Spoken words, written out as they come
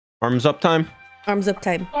Arms up time? Arms up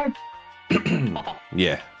time.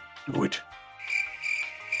 Yeah. Do it.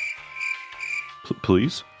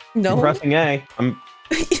 Please? No. I'm pressing A.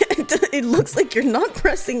 It looks like you're not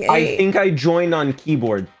pressing A. I think I joined on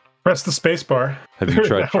keyboard. Press the space bar. Have you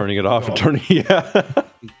tried turning it off and turning it? Yeah.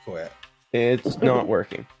 Quit. It's not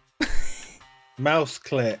working. Mouse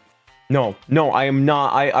click. No, I am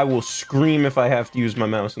not. I will scream if I have to use my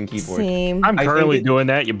mouse and keyboard. Same. I'm currently doing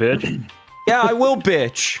that, you bitch. Yeah, I will,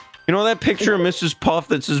 bitch. You know that picture of Mrs. Puff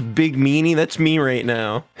that says Big Meanie? That's me right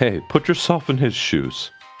now. Hey, put yourself in his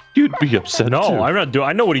shoes. You'd be upset too. No, I'm not doing.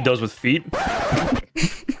 I know what he does with feet.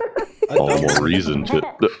 All more reason to.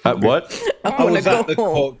 What? I was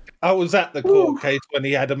at the court case when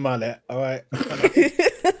he had a mullet. All right.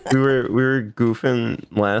 we were goofing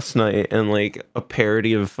last night and like a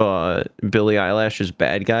parody of Billie Eilish's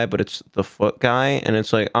Bad Guy, but it's the foot guy, and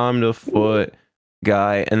it's like I'm the foot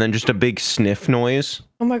guy, and then just a big sniff noise.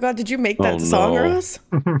 Oh my god, did you make that song, Ross?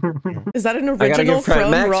 Is that an original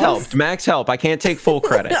from Max Ross? helped. Max help. I can't take full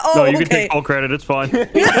credit. Oh, no, you can okay. take full credit. It's fine.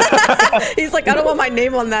 He's like, I don't want my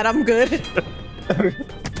name on that. I'm good.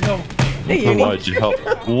 No. Hey, Uni. Why'd you help?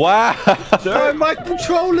 Wow. No, my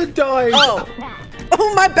controller died.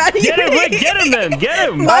 Oh, my bad. Get him, Rick, get him then. Get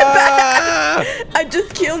him. My bad. I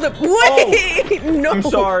just killed him. Wait, no. I'm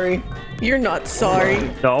sorry. You're not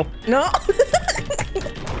sorry. No. No.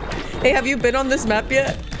 Hey, have you been on this map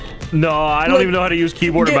yet? No, I don't even know how to use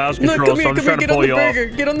keyboard or mouse control, so I'm just trying to pull you off.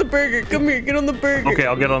 Get on the burger. Come here, get on the burger. Okay,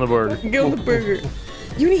 I'll get on the burger. Get on the burger.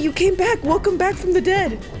 Uni, you came back. Welcome back from the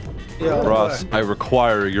dead. Yeah, Ross, I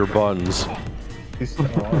require your buns.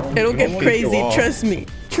 It'll get crazy. Trust me.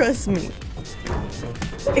 Trust me.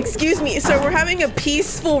 Excuse me, sir. We're having a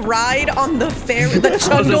peaceful ride on the ferry. The Does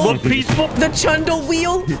it Chundle. look peaceful? The Chundle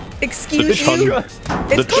wheel. Excuse you.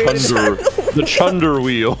 The chunder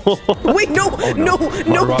wheel. Wait, no, no,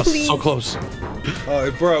 Ross, please. so close. Oh,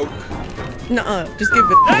 it broke. Nuh-uh, just give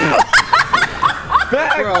it.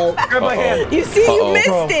 Bro. Grab my hand. You see, you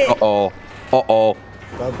missed it. Uh-oh. Uh-oh.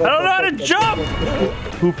 I don't know how to jump.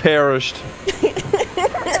 Who perished?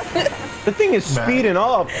 The thing is speeding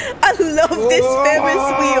up. I love this Ferris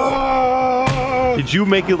wheel. Did you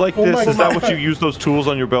make it like this? Is that what you use those tools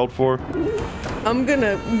on your belt for? I'm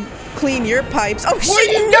gonna clean your pipes. Oh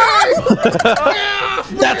shit, no!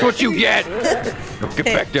 That's what you get! Now get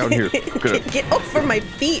back down here. Get off from my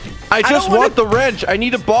feet. I just want the wrench. I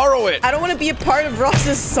need to borrow it. I don't want to be a part of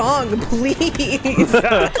Ross's song, please.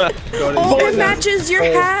 Oh, it matches your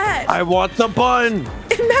hat. I want the bun.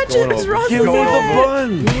 It matches Ross's Give me the hat.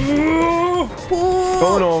 bun.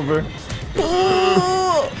 Going over.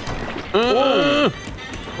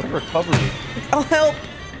 What a recovery. I'll help.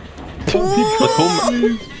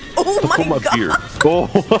 Oh my god. Beer. Oh.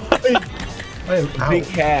 Big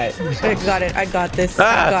cat. I got this.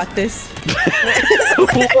 I got this.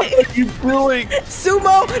 What are you doing?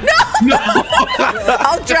 Sumo! No!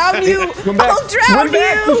 I'll drown you! Come back. I'll drown Run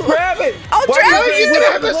back. you! Just grab it. I'll Why drown are you! You can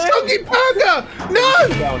have a soggy burger!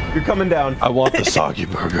 No! You're coming down. I want the soggy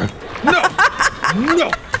burger. No!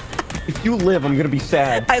 If you live, I'm gonna be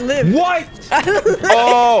sad. I live. What? I live.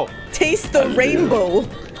 Oh! Taste the rainbow.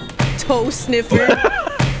 Toe sniffer.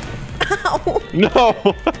 Ow. No!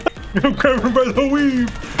 I'm covered by the weave.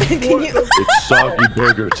 Can you... It's soggy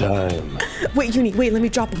burger time. Wait, Uni, wait, let me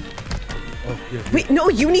drop him. Wait, no,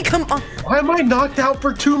 Uni, come on. Why am I knocked out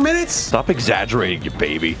for 2 minutes? Stop exaggerating, you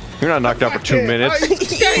baby. You're not knocked out for 2 minutes.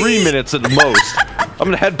 Okay. 3 minutes at the most. I'm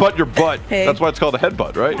gonna headbutt your butt. Hey. That's why it's called a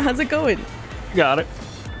headbutt, right? How's it going? Got it.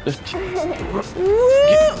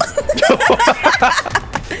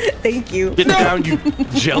 Thank you. Get down, you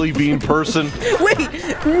jelly bean person. Wait,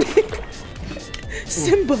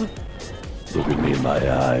 Simba. Look at me in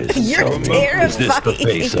my eyes. And You're tell me, is this the terrifying.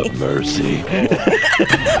 face of mercy?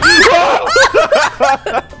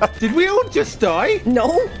 Did we all just die?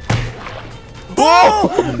 No.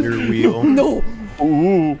 Oh! Your wheel. No.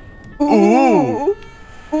 Ooh. Ooh.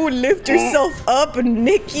 Ooh, lift yourself up,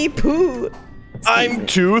 Nicky Poo. I'm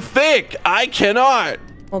too thick. I cannot.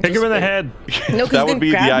 Kick him in the head. No, That would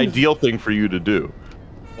be the ideal thing for you to do.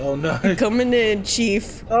 Oh no. Coming in,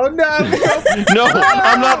 Chief. Oh no. No,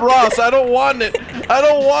 I'm not Ross. I don't want it. I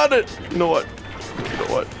don't want it. You know what? You know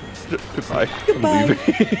what? Goodbye. Goodbye.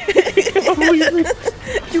 I'm leaving.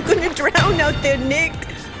 You're gonna drown out there, Nick.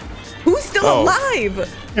 Who's still alive?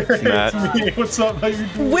 Matt. It's me. What's up? How you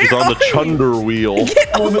doing? Where He's on are the chunder wheel. you?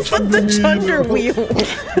 Get On off of the chunder wheel.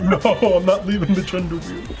 No, I'm not leaving the chunder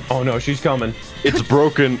wheel. Oh no, she's coming. It's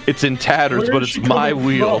broken. It's in tatters, Where but is it's she my coming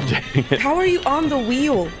wheel. from? Dang it. How are you on the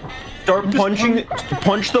wheel? Start punching.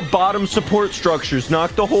 Punch the bottom support structures.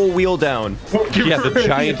 Knock the whole wheel down. Yeah, the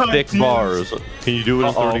giant thick bars. Can you do it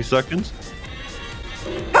in 30 seconds?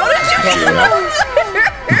 How did you get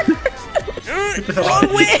Wrong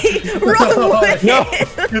way! Wrong way! No! Get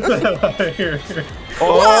the hell out of here.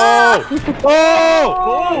 Oh!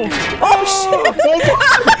 Oh shit!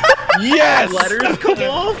 Yes! Letters come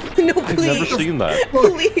off. No, I've please. never seen that.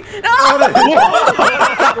 Please. No!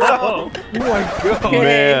 Oh my god,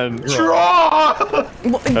 man! Draw!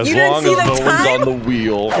 Well, As you long didn't see as the no time? one's on the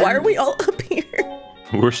wheel, Why are we all up here?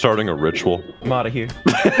 we're starting a ritual. I'm out of here.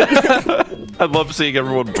 I love seeing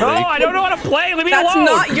everyone break. No, I don't know how to play. Leave me That's alone.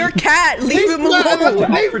 not your cat. Leave him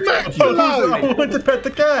alone. Leave Max I alone! went to pet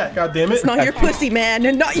the cat. God damn it. It's not your pussy, man,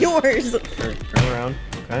 and not yours. Turn around.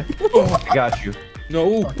 Okay. I got you.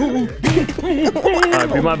 No. All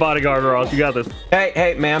right, be my bodyguard, Ross. You got this.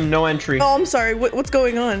 Hey, ma'am, no entry. Oh, I'm sorry. What's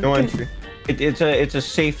going on? No entry. It's a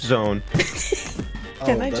safe zone.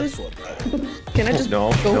 Can I just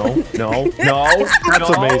No. go? That's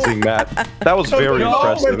amazing, Matt. That was very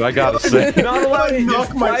impressive, I gotta say. You're not allowed to knock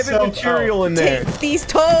use private myself material in there. Take these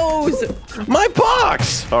toes. My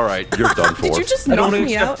box! Alright, you're done for. Did you just I knock don't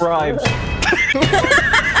me accept out? bribes.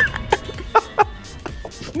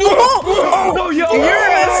 Oh, No, yo! you're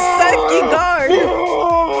a sucky guard.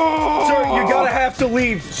 Sir, you're gonna have to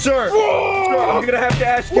leave. Sir, I'm gonna have to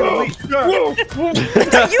ask you to leave. Sir.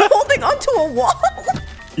 Are you holding onto a wall?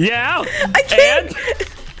 Yeah. I can't. And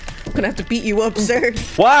I'm gonna have to beat you up, sir.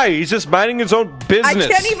 Why? He's just minding his own business. I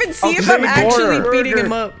can't even see if say I'm actually border. beating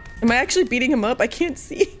him up. Am I actually beating him up? I can't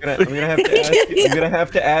see. I'm gonna have to ask you. I'm gonna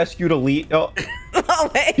have to ask you to leave. Oh, Oh,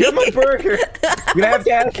 hey. get my burger. I'm gonna have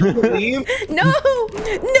to ask you to leave. No, no,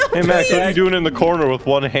 Hey, Matt, please. what are you doing in the corner with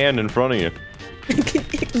one hand in front of you?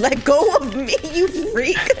 Let go of me, you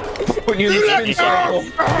freak. Put you in the spin cycle.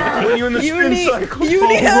 Put you in the spin cycle. You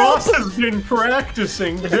need help. Ross has been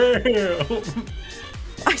practicing. Damn.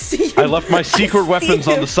 I see you. I left my secret see weapons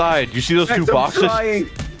on you. the side. You see those two I'm boxes? trying.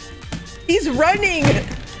 He's running.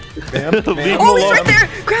 Ma'am, Leave him Oh, he's alone. right there.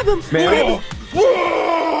 Grab him. Grab ma'am. him.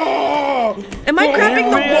 Am I grabbing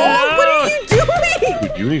the me wall? What are out. you doing?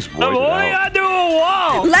 Dude, Uni's I'm roided holding out. onto a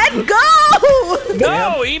wall. Let go.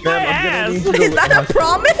 No, eat my Ma'am, I'm gonna ass. need you to Is that a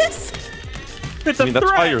promise? It's I a mean, that's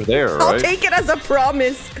threat. why you're there, I'll right? take it as a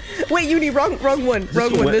promise. Wait, Uni, wrong one.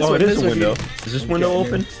 Wrong one. This Oh, one. it This is a one. window. Is this window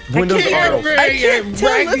open? Windows Get are over open. I here, can't you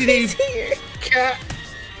tell if raggedy he's here. cat.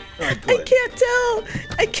 I can't tell.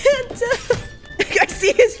 I can't tell. I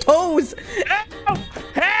see his toes.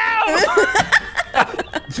 Help!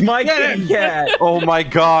 It's my kitty cat. Oh my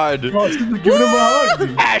god. Ross is giving him a hug.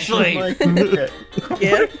 dude. Ashley. My kitty cat.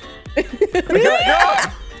 Yeah.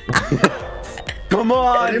 Come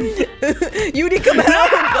on. Uni, come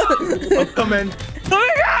help. I'm coming.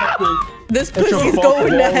 This your pussy's fault,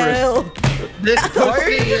 going to walrus. hell. This Why are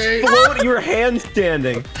you just pussy. floating? Your hand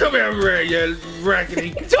standing. Come here, you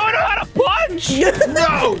raggedy. Don't know how to punch.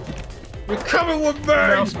 No! You're coming with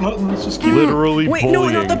Mouse birds! buttons, just keep Literally Wait, no,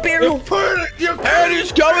 bullying. not the barrel. And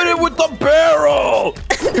he's coming in with the barrel!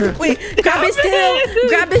 Wait, grab his tail.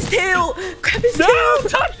 Grab his tail. Grab his No, tail.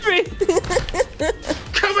 touch me.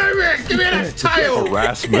 Come here! Give me that tile!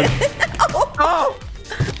 Harassment. Oh,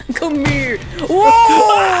 come here.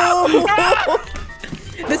 Whoa.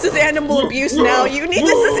 This is animal abuse now. Uni,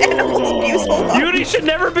 this is animal abuse. Hold on. Uni should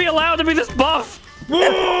never be allowed to be this buff.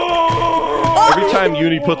 Every time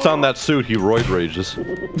Uni puts on that suit, he roid rages.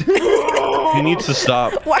 He needs to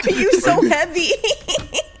stop. Why are you so heavy?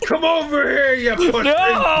 Come over here, you pussy!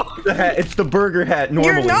 No. The hat. It's the burger hat.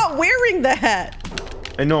 Normally. You're not wearing the hat.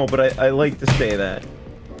 I know, but I like to say that.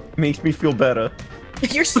 It makes me feel better.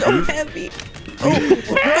 You're so heavy.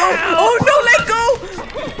 Oh, no, let go.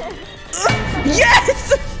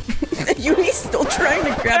 Yes. Uni's still trying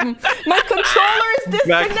to grab him. My controller is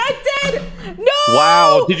disconnected. No.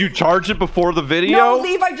 Wow, did you charge it before the video? No,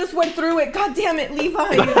 Levi just went through it. God damn it,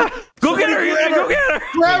 Levi. Go get her, Uni. Go get her.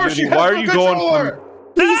 Grab her, she Why has are no you going controller.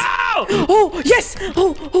 No. Oh, yes.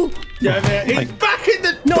 Oh. Yeah, man, he's back in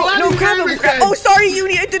the No, bloody grab game him. again. Oh, sorry,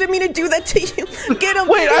 Uni. I didn't mean to do that to you. Get him.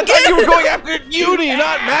 Wait, I Get thought you were him. going after Uni,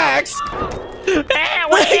 not Max. Uni!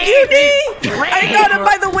 I got him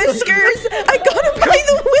by the whiskers. I got him by the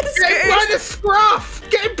Get him by whiskers. the scruff!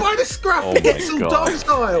 Get him by the scruff! Oh Get my some God. dog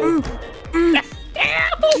style!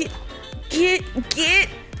 Get. Oh,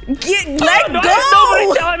 Let no, go. there's nobody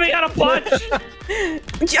telling me how to punch. I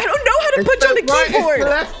don't know how to punch on the Right, it's keyboard.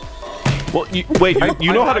 left. Well, wait,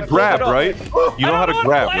 you know how to grab, right? You know how to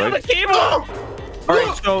grab, Play on the right? keyboard. All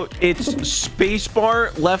right, so it's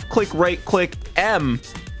spacebar, left click, right click, M,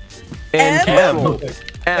 and M?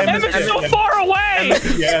 M is so far away.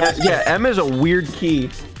 Yeah, Yeah, M is a weird key.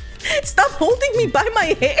 Stop holding me by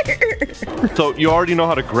my hair. So you already know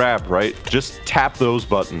how to grab, right? Just tap those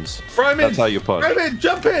buttons. That's how you punch. Prime in,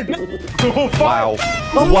 jump in. Oh, fuck. Wow.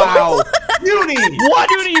 Wow. Uni. What?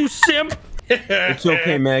 Uni, you simp! It's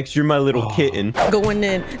okay, Max. You're my little kitten. Going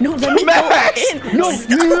in. No, let me Max! go in. No,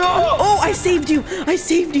 Oh, I saved you. I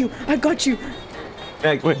saved you. I got you.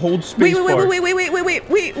 Max, hold space Wait. bar. Wait.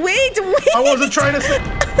 I wasn't trying to say.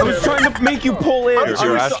 I was trying to make you pull in.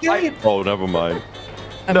 You're asking? Oh, never mind.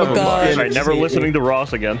 I'm Never a god. mind. Right, never listening to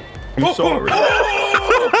Ross again. I'm sorry.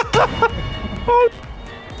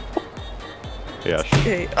 Yeah, sure.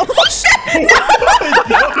 Okay. Oh shit!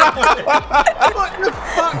 What the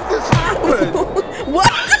fuck just happened? What?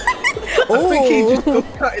 I think he just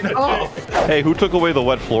got cut in half. Hey, who took away the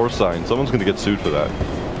wet floor sign? Someone's gonna get sued for that.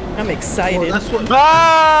 I'm Well, excited. that's what.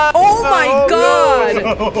 Ah! Oh my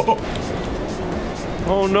god!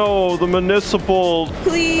 Oh no, the municipal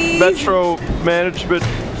Please. metro management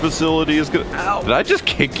facility is gonna. Ow. Did I just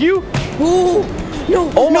kick you? Ooh.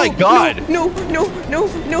 No. Oh my God. No.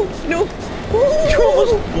 You're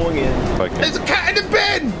almost pulling in. If I can. There's a cat in the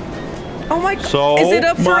bin. Oh my god. So, is it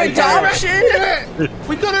up for my God. adoption?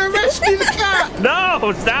 We gotta rescue the cat.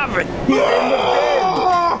 No, stop it!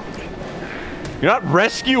 Oh, You're not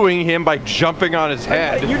rescuing him by jumping on his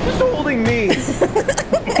head. You're just holding me.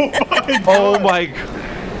 Oh my god.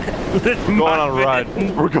 We're going on a ride.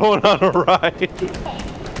 We're going on a ride.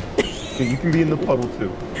 You can be in the puddle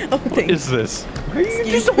too. Oh, What thanks. is this? Why are you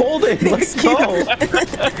just holding? Let's go.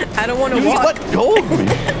 I don't want to You walk. let go of me.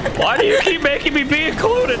 Why do you keep making me be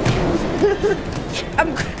included?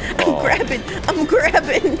 I'm grabbing. I'm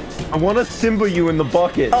grabbing. I want to Simba you in the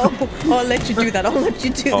bucket. Oh, I'll let you do that. I'll let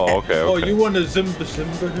you do that. Oh, okay, oh, okay. you want to Zimba him?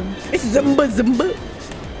 Zumba.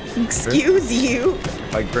 Excuse you.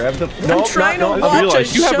 I grabbed the. I'm trying to I watch a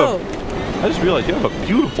realized you have show. I just realized you have a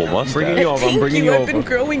beautiful mustache. Bringing you over. I'm Thank bringing you. you I've over. been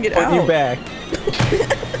growing it Putting out. you back.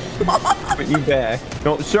 Putting you back.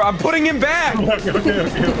 No, sir, I'm putting him back.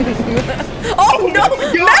 Oh no,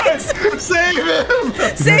 Max! Save him!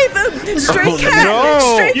 Save him! Stray Oh, cat!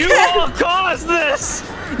 no. Stray You cat! all caused this!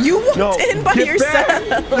 You walked No, in by get yourself.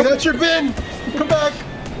 back. I got your bin. Come back.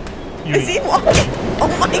 Is he walking? Oh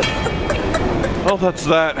my god! Oh, that's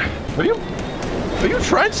that. Are you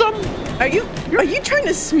trying something? Are you trying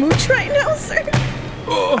to smooch right now, sir?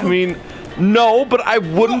 I mean, no, but I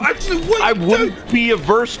wouldn't. No, actually, wait, I wouldn't be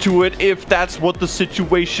averse to it if that's what the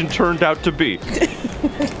situation turned out to be.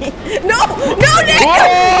 No, Nick!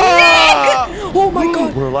 Ah! Nick! Oh my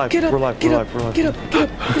god! We're alive. Get up! We're alive. Get We're up! alive. We're alive. Get up! Get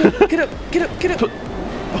up! Get up! Get up! Get up!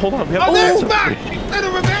 Hold on. We have Oh, there's oh. Mac. Let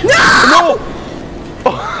him back. No!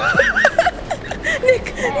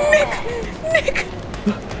 Nick!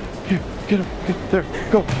 Here, get him. Get there.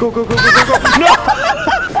 Go. No!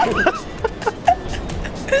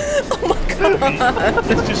 Oh my god!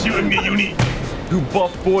 It's just you and me, Uni. Two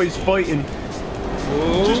buff boys fighting.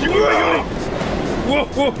 Just you and me, Uni. Whoa,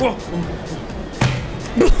 whoa, whoa.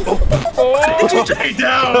 Oh, stay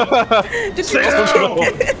down. Did you Stay just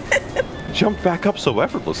down. Jumped back up so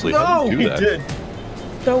effortlessly. How did you He do that? did.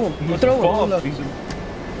 throw him? Throw him. Buff. He's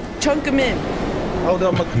Chunk him in. Hold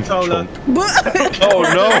on, my controller. Oh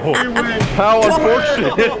no! How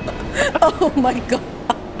unfortunate! Oh my god.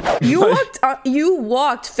 You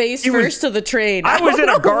walked face first to the train. I was don't in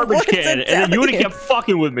a know garbage what to can, and then tell Uni kept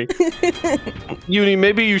fucking with me. Uni,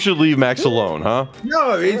 maybe you should leave Max alone, huh?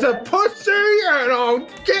 No, he's a pussy, and I'll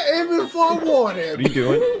get him if I want What are him. you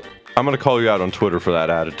doing? I'm gonna call you out on Twitter for that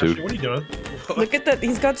attitude. What are you doing? Look at that.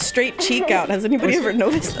 He's got straight cheek out. Has anybody ever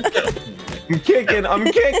noticed that? I'm kicking.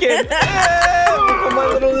 Hey, look at my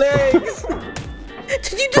little legs.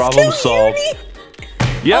 Did you just Problem kill solved. Uni?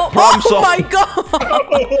 Yep, problem Oh solved. my god.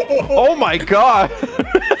 Oh my god!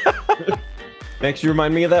 Max, you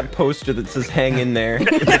remind me of that poster that says "Hang in there."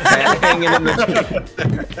 It's a cat hanging in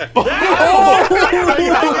the.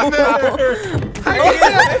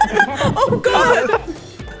 Oh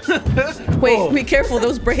god. Wait, be careful.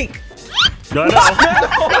 Those break. No, no.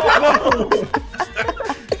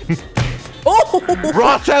 Oh.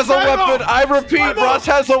 Ross has a weapon! I repeat, Ross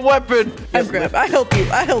has a weapon! I grab. I help you.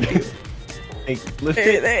 Hey, lift There,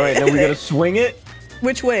 it. there. All right, now we gotta swing it.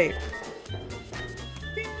 Which way?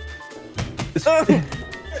 There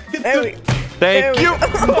we. Thank There you!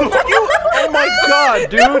 Oh my god,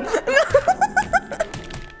 dude!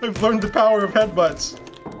 I've learned the power of headbutts.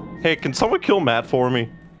 Hey, can someone kill Matt for me?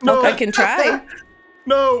 No. I can try.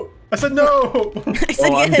 No. I said no. I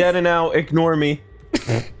said Oh, I'm yes. dead and out. Ignore me.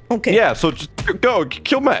 Okay. Yeah, so just go,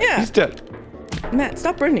 kill Matt. Yeah. He's dead. Matt,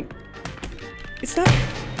 stop running. Stop.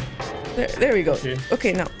 There we go. Okay.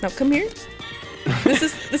 Okay, now come here.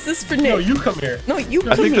 This is for Nick. No, you come here. No, you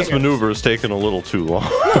come I think here. this maneuver is taking a little too long.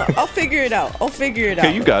 I'll figure it out. Okay,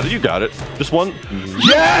 you got it. You got it. Just one.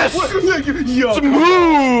 Yes. Yo,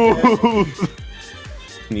 Smooth.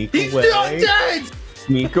 Sneak He's away. not dead!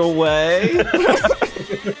 Sneak away.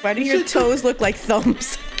 Why do your toes look like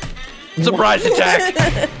thumbs? Surprise attack.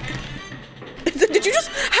 Did you just?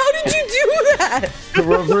 How did you do that? The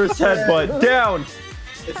reverse headbutt. Down.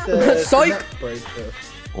 It's Psych. neck breaker.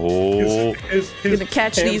 Oh. Gonna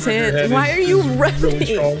catch these hamburger hands. head Why is- are you is running? really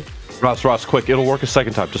strong. Ross, quick. It'll work a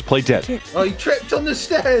second time. Just play dead. Oh, he tripped on the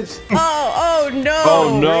stairs. Oh no!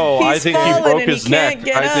 Oh no, He's I think he fallen broke and his he neck. can't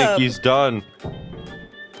get I think up. he's done.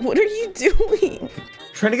 What are you doing?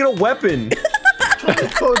 Trying to get a weapon.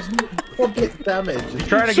 Cause public damage.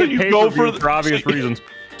 Trying to So get you paid go for for for obvious reasons.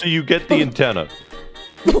 So you get the antenna.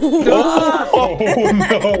 Oh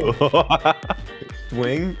no!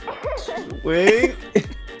 Swing. Swing.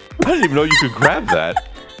 I didn't even know you could grab that.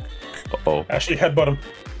 Uh-oh. Ashley, headbutt him.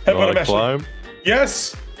 You Headbutt wanna him, Ashley. climb?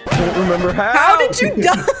 Yes. Don't remember how. How did you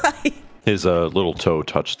die? His little toe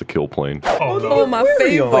touched the kill plane. Oh no. Oh, my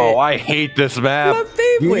favorite. Oh, I hate this map. My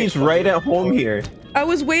favorite. He's right at home here. I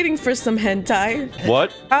was waiting for some hentai.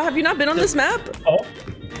 What? Have you not been on this map? Oh,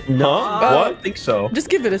 No, I What? don't think so. Just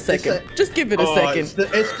give it a second. Just give it a second.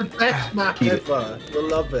 It's the best map ever. You'll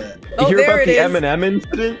love it. Oh, You hear there about it the is. M&M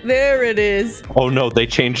incident? There it is. Oh no, they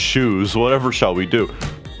changed shoes. Whatever shall we do?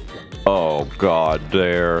 Oh god,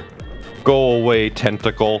 there. Go away,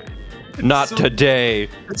 tentacle. Not So- today.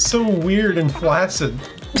 it's so weird and flaccid.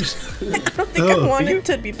 I don't think I want it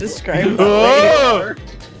to be described. Ah!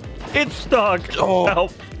 It's stuck. Oh.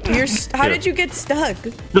 Help. How did you get stuck?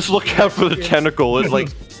 Just look out for the tentacle. It like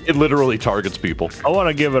it literally targets people. I want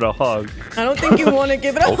to give it a hug. I don't think you want to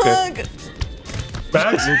give it a Okay.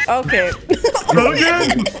 Max, hug. Okay. go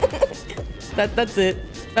again. That's it.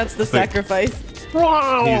 That's the sacrifice. He's-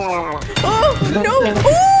 Oh no!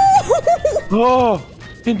 Oh! Oh,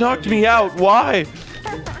 it knocked me out. Why?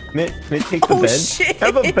 May take the Oh, bench? shit.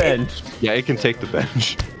 Have a bench. Yeah, it can take the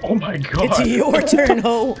bench. Oh my god. It's your turn,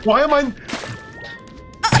 ho. Why am I?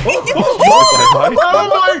 Bye-bye.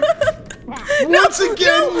 Oh my! Once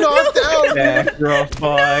again, knocked out.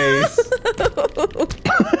 Sacrifice.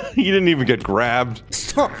 He didn't even get grabbed.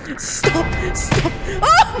 Stop! Stop! Stop!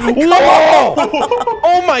 Oh! Whoa!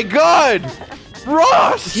 Oh my god!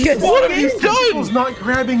 Ross! Yes. What have you It's done? not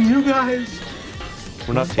grabbing you guys.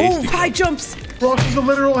 We're not Oh, tasting. high jumps! Ross is a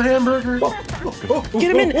literal hamburger. Get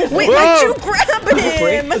him in! Wait, Whoa. let you grab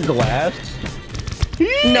Break him! the glass.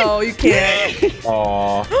 No, you can't.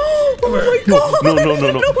 Aw. Oh my god!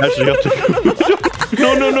 No. Actually, you have to.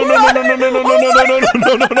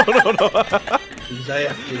 No. He's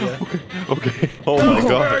after you. Okay. Oh my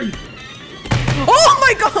god. Oh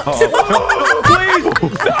my god!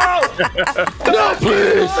 No,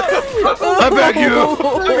 please. I beg you.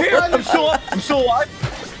 I'm still alive.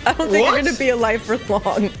 I don't think you're gonna be alive for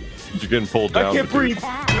long. You're getting pulled down. I can't dude. breathe.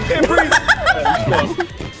 I can't breathe.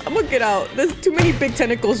 I'm gonna get out. There's too many big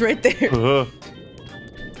tentacles right there.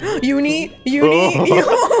 Uni.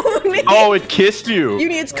 Oh, it kissed you.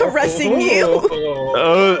 Uni, it's caressing you.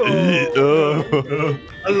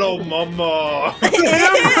 Hello, mama.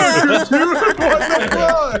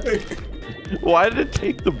 Why did it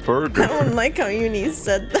take the burger? I don't like how Uni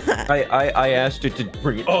said that. I asked it to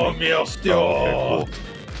bring it. Oh, meow still. Oh, okay,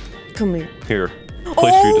 Come here. cool. Here. Place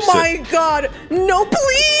for you Oh to sit. my god! No,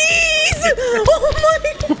 please! Oh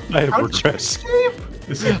my! I have regrets.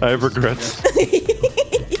 I have regrets.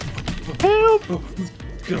 Help!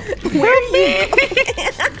 Where are you?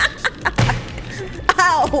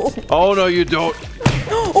 Ow! Oh no, you don't.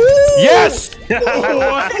 Ooh! Yes!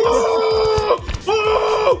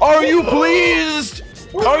 Are you pleased?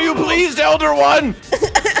 Are you pleased, Elder One?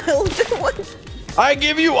 Elder One. I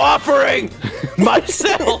give you offering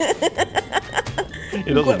myself.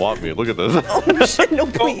 He doesn't want me. Look at this. Oh shit! No,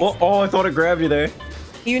 please. Oh, I thought it grabbed you there.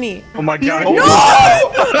 Uni. Oh my god.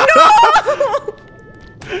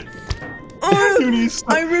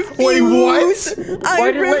 I refuse. Wait, what? I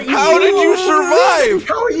Why did it let refuse. you- How did you survive?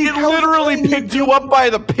 How are you? It literally picked you up by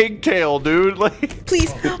the pigtail, dude. Like.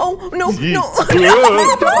 Please. Oh no, no, Shouldn't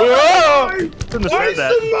have said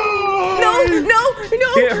that.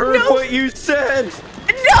 no. It heard No, what you said.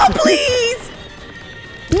 no, please.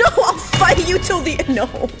 No, I'll fight you till the no.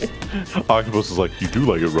 Octopus is like, you do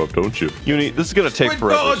like it rough, don't you? Uni, this is gonna take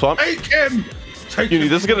forever. So I'm. Take him. Take Uni, him.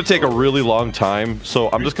 this is gonna take a really long time. So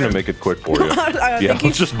I'm just gonna make it quick for you. I Yeah, think you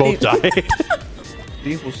let's just both die.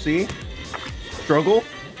 See, we'll see. Struggle.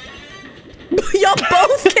 Y'all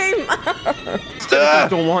both came out. I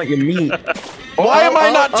don't want your meat. Why am I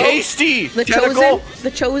not oh. tasty? The Tentacle? chosen.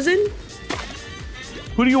 The chosen.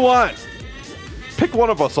 Who do you want? Pick one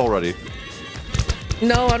of us already.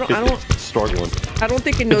 No, I don't. It's struggling. I don't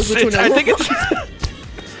think it knows which one. I think it's.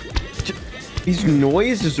 These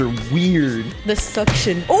noises are weird. The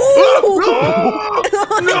suction. No! Oh!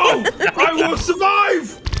 No! I will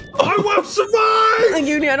survive! I will survive!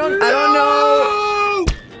 Uni, I don't know.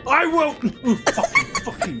 I will.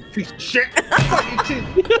 Fucking piece of shit. Fucking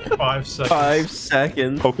shit. 5 seconds. 5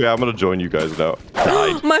 seconds. Okay, I'm gonna join you guys now.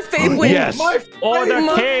 My fave wins. Yes. My Oh, the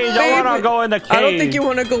My cage. I want to favorite. go in the cage. I don't think you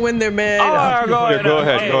want to go in there, man. I want to go in Here, go the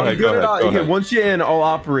ahead, cage. go ahead, go ahead. Okay, once you're in, I'll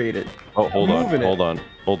operate it. Oh, hold on, Moving it.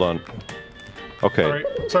 hold on. Okay. Sorry.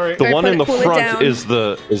 Sorry. The one in the pull it front down. is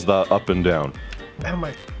the up and down. How am I?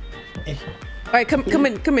 All right, come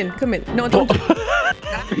in. No, don't.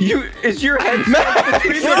 Is your head stuck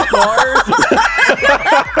between the bars?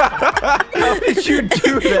 How did you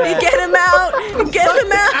do that? Get him out! Get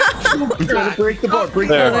him out! I'm trying to break the bar. Break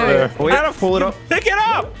There, the bar. there. Wait, pull it up. Pick it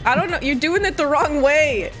up. I don't know. You're doing it the wrong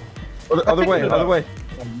way. Other way. Other way.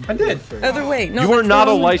 I did. Other way. No, You are that's not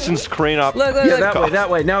a wrong. licensed crane op. Look, Yeah, look. that way. That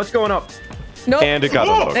way. Now it's going up. Nope. And it got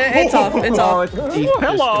unhooked. It's off. It's Oh, off. it's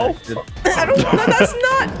hello. I don't. No, that's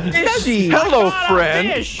not. Fishy. Hello, Caught a friend.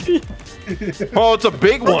 fish. Oh, it's a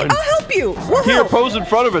big one. I'll help you. We'll Here, help. pose in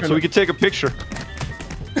front of it so we can take a picture.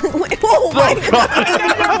 Oh my god!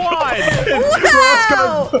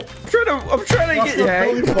 Wow! I'm trying to get.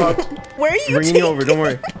 Yeah, Where are you bringing you over. Don't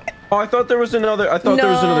worry. Oh, I thought there was another. I thought there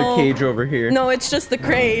was another No. cage over here. No, it's just the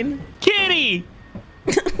crane. Kitty.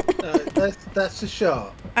 That's a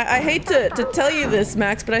shot. I hate to tell you this,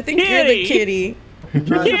 Max, but I think you're the kitty.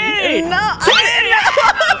 Kitty. No,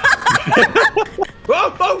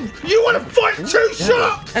 Oh, you want to fight 2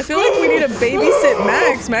 shots? I feel like we need to babysit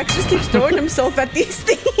Max. Max just keeps throwing himself at these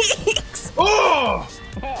things. Oh!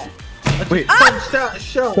 Wait. Punched out a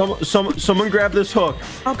shot. Someone grab this hook.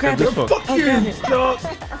 I'll grab this it. hook. Fuck I'll you, grab it. shot.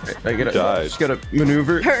 I gotta Died. just gotta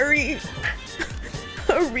maneuver. Hurry.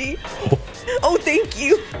 Hurry. Oh, thank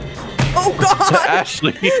you. Oh, God.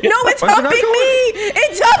 Ashley. No, it's Why is it not humping going? me.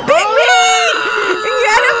 It's humping me.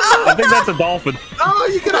 Get him I think that's a dolphin. Oh,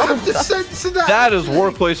 you're gonna have to censor that. That is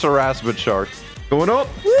workplace harassment, Shark. Going up.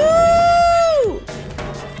 Woo!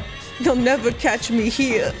 They'll never catch me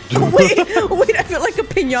here. Oh, wait, I feel like a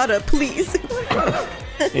piñata, please.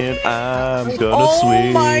 And I'm gonna Oh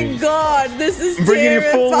swing. my god, this is I'm bringing you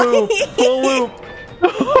full terrifying. loop. Full loop.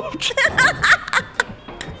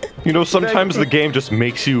 You know, sometimes the game just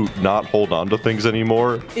makes you not hold on to things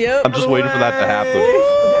anymore. Yep. I'm just waiting for that to happen.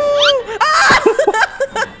 Woo!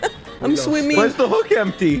 Ah! I'm swimming. Where's the hook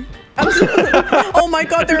empty? Oh my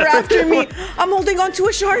god, they're after me. I'm holding on to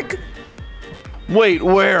a shark. Wait,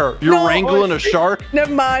 where? You're No. wrangling a shark?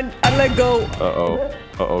 Never mind, I let go.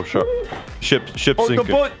 Uh-oh, shark. Ship Oh, sinking. the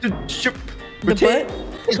boat. The ship. The butt?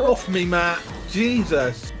 Get off me, Matt.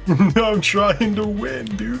 Jesus. I'm trying to win,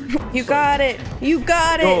 dude. You got it. You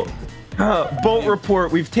got it. Oh, boat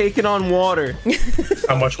report. We've taken on water.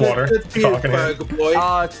 How much water? Good We're talking here. burger boy.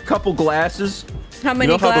 Couple glasses. How You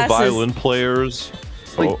many know how glasses? the violin players...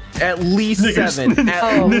 Like Oh, at least Niggas- 7. At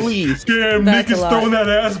Oh. least. Damn, That's Nick a is lot. throwing that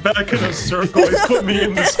ass back in a circle. He put me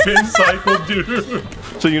in the spin cycle, dude.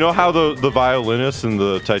 so you know how the violinists in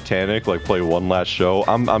the Titanic like play one last show?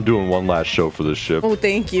 I'm doing one last show for this ship. Oh,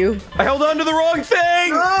 thank you. I held on to the wrong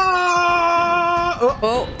thing. Ah! Oh,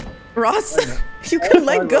 Oh, Ross, you can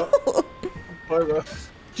let go. bye, Ross.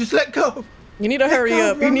 Just let go. You need to hurry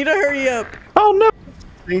up. You need to hurry up. Oh no!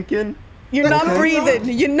 Thinking. You're not breathing.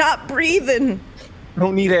 You're not breathing.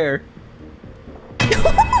 Don't need air.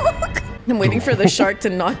 I'm waiting for the shark to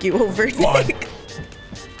knock you over, Nick.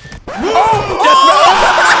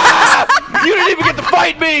 You didn't even get to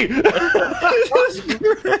fight me!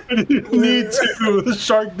 Me too. The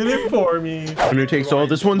shark did it for me. Winner takes all.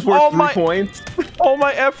 This one's worth Oh 3 my- points. All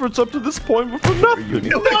my efforts up to this point were for nothing.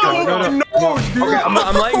 No, Okay,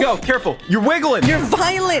 I'm letting go. Careful. You're wiggling. You're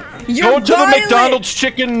violent. You're Go into the violent. McDonald's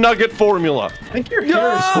chicken nugget formula. I think your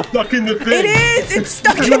hair is stuck in the thing. It is. It's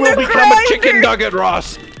stuck You in will the become a chicken grinder. nugget,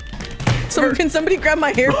 Ross. Can somebody grab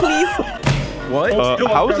my hair, please? What?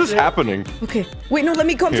 How is this happening? Okay. Wait, no. Let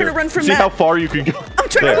me go. I'm trying to run from See how Matt. far you can go. I'm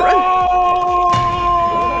trying There. to run.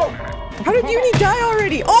 How did Uni die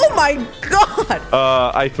already? Oh my god.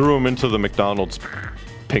 I threw him into the McDonald's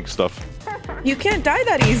pink stuff. You can't die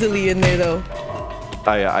that easily in there, though.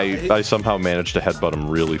 I somehow managed to headbutt him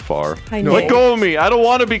really far. I know. Let go of me! I don't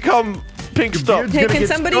want to become pink stuff. beard's Hey, gonna can get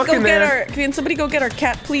somebody stuck go in get there. our? Can somebody go get our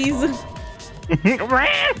cat, please?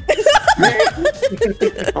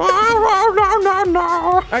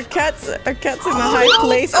 Our cat's in a high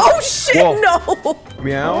place. Oh shit! Whoa. No!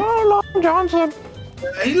 Meow. Johnson.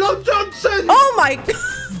 Hey, Long Johnson. Oh my!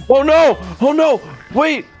 Oh no! Oh no!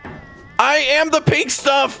 Wait! I am the pink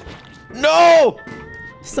stuff! No!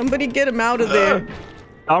 Somebody get him out of there.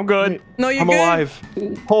 I'm good. No, you're I'm good. alive.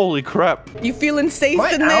 Holy crap. You feeling safe Am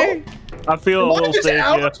I in there? I feel a little is safe,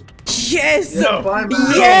 out? yeah. Yes. No, I'm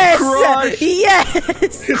out. Yes. Crush. Yes.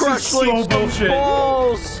 This is so bullshit.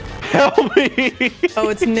 Balls. Help me! Oh,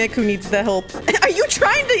 it's Nick who needs the help. Are you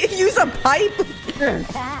trying to use a pipe?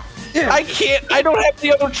 I can't. I don't have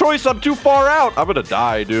the other choice. I'm too far out. I'm gonna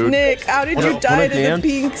die, dude. Nick, how did you die to the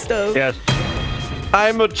pink stuff? Yes.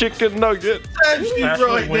 I'm a chicken nugget. Ashley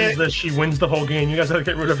right, wins Nick. this. She wins the whole game. You guys gotta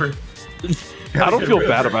get rid of her. I don't feel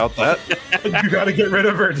bad about that. You gotta get rid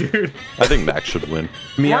of her, dude. I think Max should win.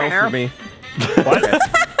 Meow for me. What?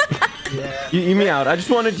 You meowed. I just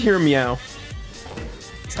wanted to hear a meow.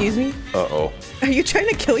 Excuse me? Uh-oh. Are you trying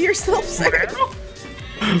to kill yourself, sir?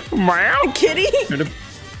 Meow. Kitty?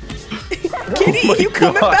 Kitty, my you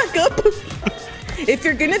coming God. back up? If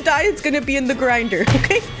you're gonna die, it's gonna be in the grinder,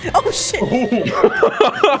 okay? Oh shit.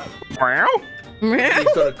 Meow. Meow.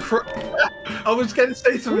 I was going to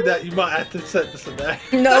say something that you might have to censor there.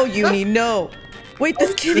 No, Uni, no. Wait,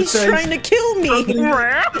 this kitty's says- trying to kill me.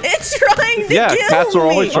 It's trying to Yeah, kill cats are me.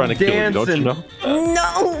 always trying to kill you, don't you dancing. know?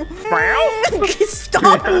 No.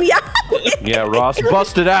 Stop meowing. Yeah, Ross,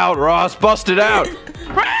 bust it out, Ross, bust it out.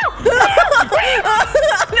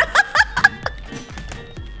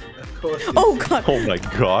 Of course. Oh god. Oh my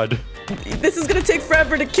god. This is gonna take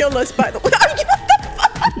forever to kill us, by the way. What the fuck?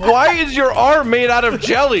 Why is your arm made out of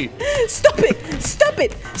jelly? Stop it! Stop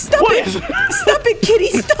it! Stop What it! is- Stop it, kitty!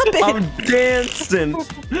 Stop it! I'm dancing.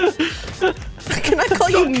 Can I call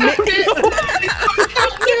you Nick?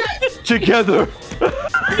 Together. Dude!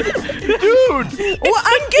 Well,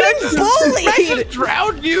 I'm getting I bullied! just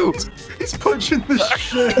drowned you! He's punching the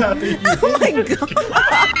shit out of you. Oh my god!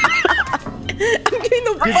 I'm getting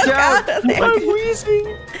the fuck out of there! I'm wheezing.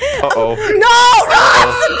 Uh-oh. No,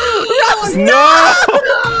 Ross! Ross, no!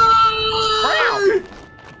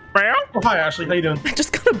 Meow. Oh, hi, Ashley. How you doing? I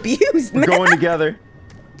just got abused, We're man. going together.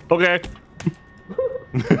 Okay.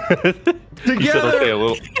 You said okay a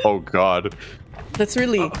little. Oh god. That's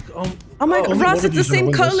really. Oh my god, Ross, it's the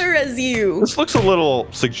same color as you. This looks a little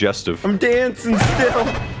suggestive. I'm dancing still.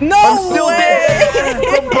 No still way!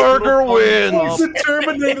 The burger wins! It's the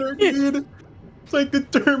Terminator, dude. It's like the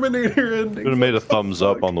Terminator ending. Could have made a thumbs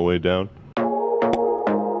up on the way down.